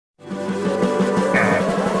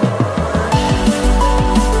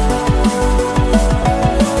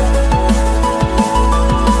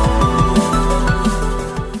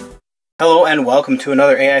Hello and welcome to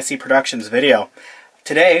another AIC Productions video.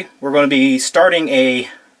 Today we're going to be starting a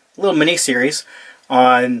little mini-series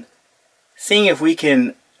on seeing if we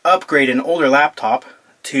can upgrade an older laptop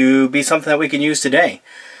to be something that we can use today.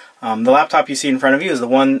 The laptop you see in front of you is the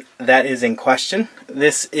one that is in question.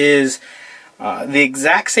 This is the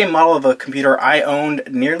exact same model of a computer I owned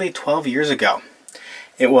nearly 12 years ago.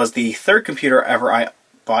 It was the third computer ever I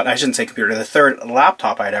bought. I shouldn't say computer, the third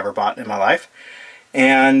laptop I'd ever bought in my life.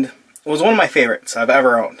 And it was one of my favorites I've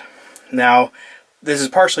ever owned. Now, this is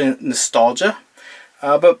partially nostalgia,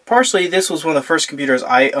 but partially this was one of the first computers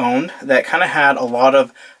I owned that kind of had a lot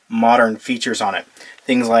of modern features on it.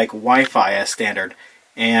 Things like Wi-Fi as standard,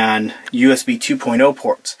 and USB 2.0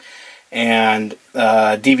 ports, and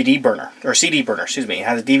DVD burner, or CD burner, excuse me. It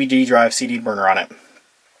has a DVD drive CD burner on it.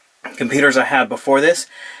 Computers I had before this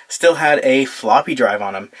still had a floppy drive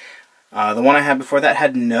on them. The one I had before that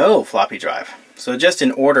had no floppy drive. So just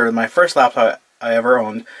in order, my first laptop I ever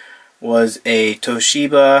owned was a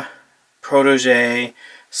Toshiba Protege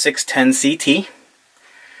 610 CT.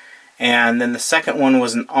 And then the second one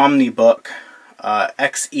was an OmniBook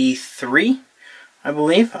XE3, I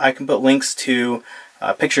believe. I can put links to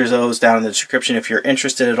pictures of those down in the description if you're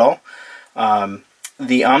interested at all. The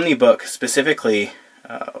OmniBook specifically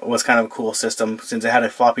was kind of a cool system since it had a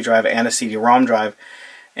floppy drive and a CD-ROM drive,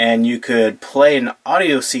 and you could play an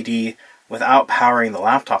audio CD without powering the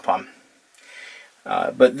laptop on.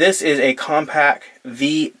 But this is a Compaq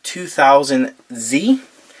V2000Z.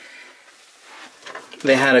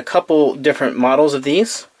 They had a couple different models of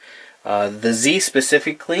these. The Z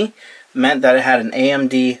specifically meant that it had an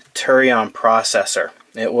AMD Turion processor.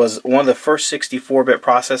 It was one of the first 64-bit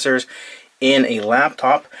processors in a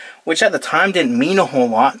laptop, which at the time didn't mean a whole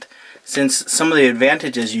lot, since some of the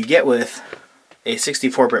advantages you get with a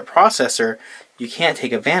 64-bit processor you can't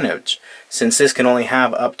take advantage, since this can only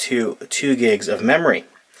have up to 2 gigs of memory.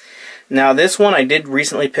 Now this one I did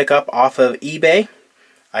recently pick up off of eBay.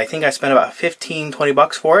 I think I spent about $15–20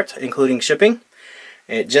 bucks for it, including shipping.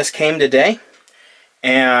 It just came today,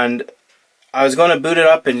 and I was going to boot it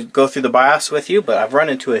up and go through the BIOS with you, but I've run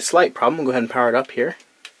into a slight problem. We'll go ahead and power it up here.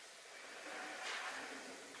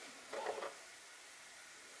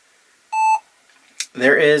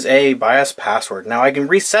 There is a BIOS password. Now I can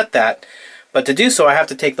reset that, but to do so I have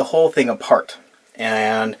to take the whole thing apart.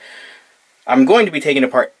 And I'm going to be taking it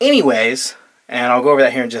apart anyways, and I'll go over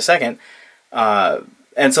that here in just a second.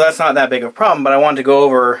 And so that's not that big of a problem, but I wanted to go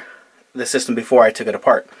over the system before I took it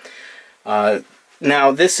apart.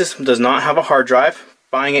 Now this system does not have a hard drive.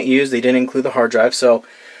 Buying it used, they didn't include the hard drive, so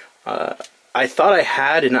I thought I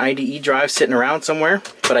had an IDE drive sitting around somewhere,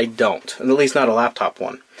 but I don't, at least not a laptop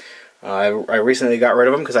one. I recently got rid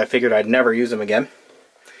of them because I figured I'd never use them again.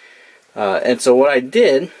 And so what I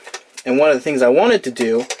did, and one of the things I wanted to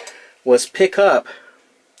do, was pick up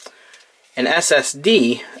an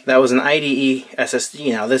SSD that was an IDE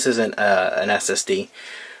SSD. Now this isn't an SSD,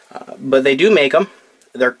 but they do make them.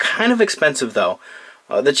 They're kind of expensive though.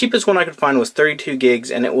 The cheapest one I could find was 32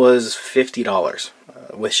 gigs, and it was $50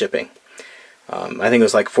 with shipping. I think it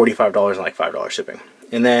was like $45 and like $5 shipping.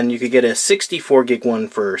 And then you could get a 64 gig one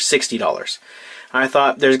for $60. I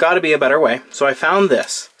thought there's got to be a better way, so I found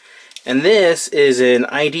this. And this is an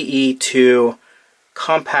IDE to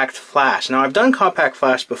Compact Flash. Now I've done Compact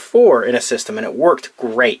Flash before in a system and it worked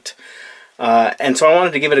great. And so I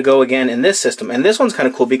wanted to give it a go again in this system. And this one's kind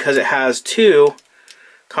of cool because it has 2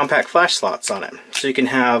 Compact Flash slots on it. So you can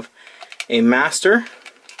have a master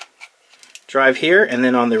drive here, and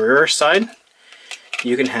then on the reverse side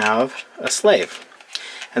you can have a slave.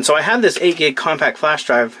 And so I had this 8 gig Compact Flash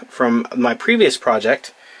drive from my previous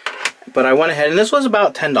project, but I went ahead, and this was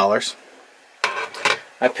about $10.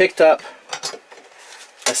 I picked up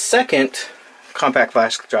a second Compact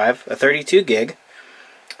Flash drive, a 32 gig,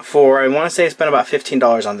 for, I want to say I spent about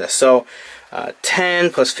 $15 on this. So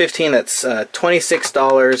 10 plus 15, that's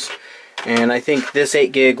 $26, and I think this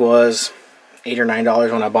 8 gig was $8 or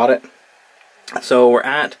 $9 when I bought it. So we're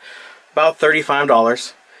at about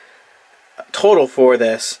 $35 total for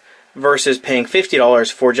this, versus paying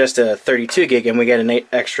 $50 for just a 32 gig, and we get an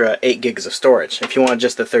extra 8 gigs of storage. If you want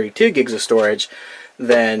just the 32 gigs of storage,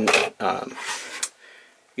 then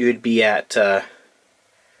you would be at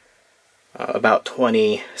about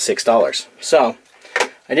 $26. So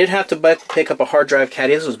I did have to pick up a hard drive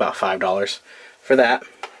caddy. This was about $5 for that.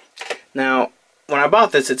 Now when I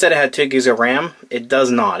bought this, it said it had 2 gigs of RAM. It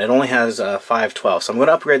does not. It only has 512. So I'm going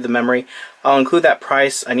to upgrade the memory. I'll include that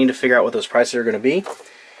price. I need to figure out what those prices are going to be.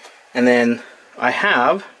 And then I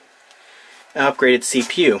have an upgraded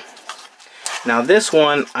CPU. Now this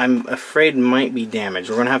one, I'm afraid might be damaged.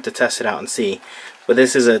 We're going to have to test it out and see. But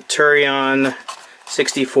this is a Turion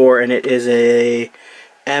 64, and it is a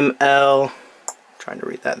ML, trying to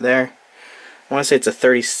read that there, I want to say it's a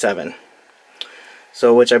 37.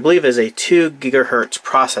 So, which I believe is a 2 gigahertz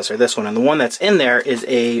processor, this one. And the one that's in there is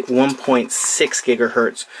a 1.6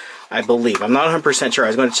 gigahertz, I believe. I'm not 100% sure. I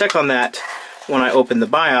was going to check on that when I open the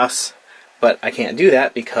BIOS, but I can't do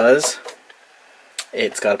that because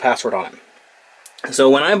it's got a password on it. So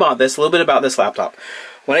when I bought this, a little bit about this laptop.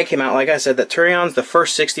 When it came out, like I said, that Turion's the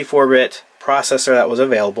first 64-bit processor that was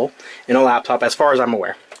available in a laptop, as far as I'm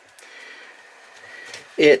aware.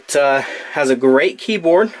 It has a great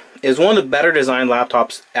keyboard. It was one of the better designed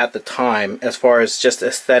laptops at the time as far as just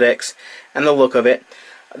aesthetics and the look of it.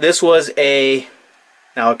 This was a,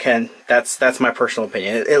 now again, that's my personal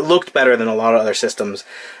opinion. It looked better than a lot of other systems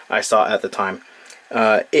I saw at the time.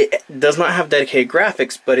 It does not have dedicated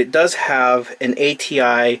graphics, but it does have an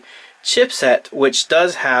ATI chipset, which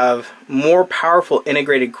does have more powerful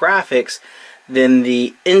integrated graphics than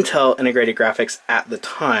the Intel integrated graphics at the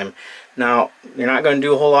time. Now, you're not going to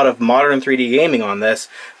do a whole lot of modern 3D gaming on this,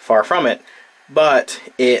 far from it, but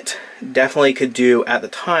it definitely could do, at the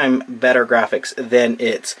time, better graphics than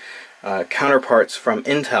its counterparts from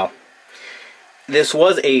Intel. This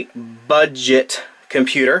was a budget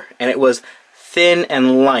computer, and it was thin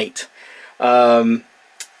and light.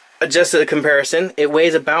 Just as a comparison, it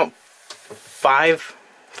weighs about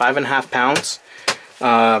 5.5 pounds,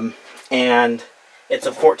 and it's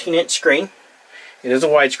a 14-inch screen. It is a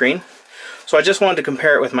widescreen. So I just wanted to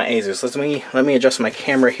compare it with my Asus. Let me adjust my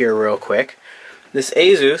camera here real quick. This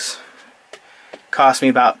Asus cost me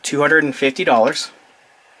about $250.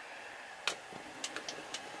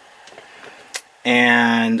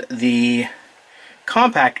 And the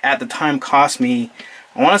Compaq at the time cost me,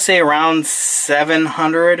 I want to say, around $700,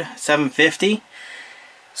 $750.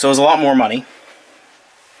 So it was a lot more money.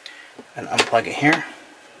 And unplug it here.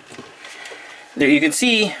 There you can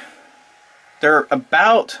see they're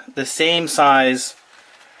about the same size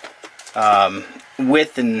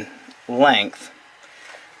width and length,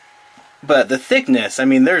 but the thickness, I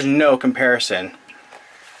mean, there's no comparison.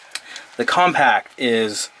 The Compaq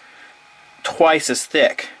is twice as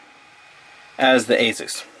thick as the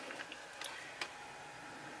Asus.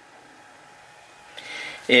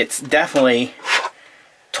 It's definitely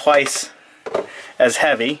twice as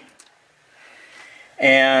heavy,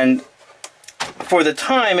 and for the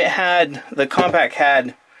time, the Compaq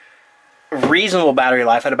had reasonable battery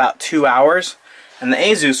life at about 2 hours, and the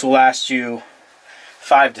Asus will last you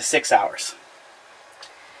 5 to 6 hours.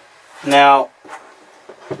 Now,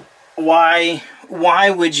 why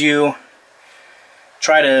would you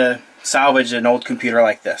try to salvage an old computer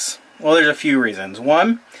like this? Well, there's a few reasons.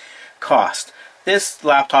 One, cost. This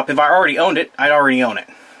laptop, if I already owned it, I'd already own it.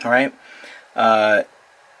 All right.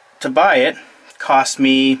 To buy it cost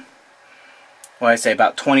me, what I say,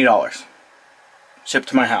 about $20 shipped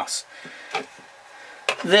to my house.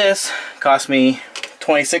 This cost me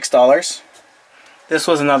 $26. This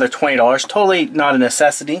was another $20. Totally not a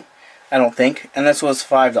necessity, I don't think. And this was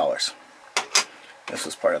 $5. This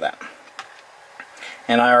was part of that.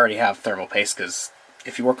 And I already have thermal paste because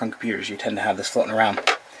if you work on computers, you tend to have this floating around.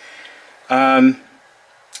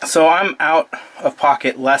 So I'm out of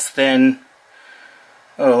pocket less than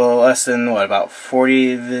what, about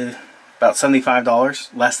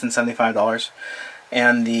 $75, less than $75,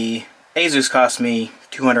 and the Asus cost me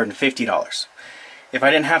 $250. If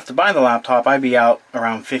I didn't have to buy the laptop, I'd be out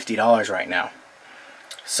around $50 right now.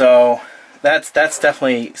 So that's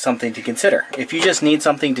definitely something to consider. If you just need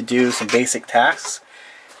something to do some basic tasks,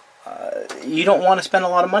 you don't want to spend a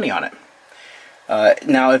lot of money on it.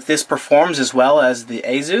 Now, if this performs as well as the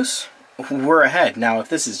Asus, we're ahead. Now, if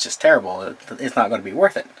this is just terrible, it's not going to be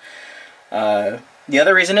worth it. The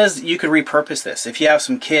other reason is you could repurpose this. If you have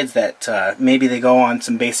some kids that maybe they go on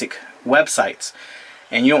some basic websites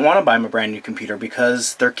and you don't want to buy them a brand new computer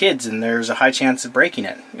because they're kids and there's a high chance of breaking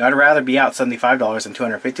it. I'd rather be out $75 than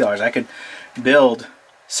 $250. I could build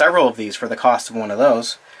several of these for the cost of one of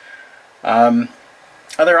those.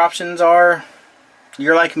 Other options are,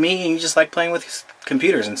 you're like me and you just like playing with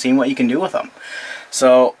computers and seeing what you can do with them.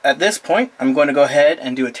 So at this point, I'm going to go ahead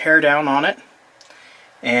and do a teardown on it,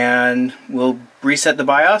 and we'll reset the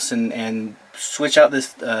BIOS and switch out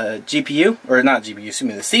this GPU, or not GPU, excuse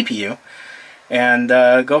me, the CPU, and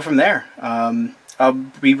go from there. I'll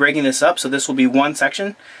be breaking this up, so this will be one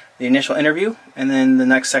section, the initial interview, and then the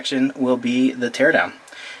next section will be the teardown.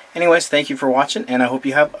 Anyways, thank you for watching, and I hope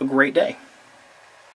you have a great day.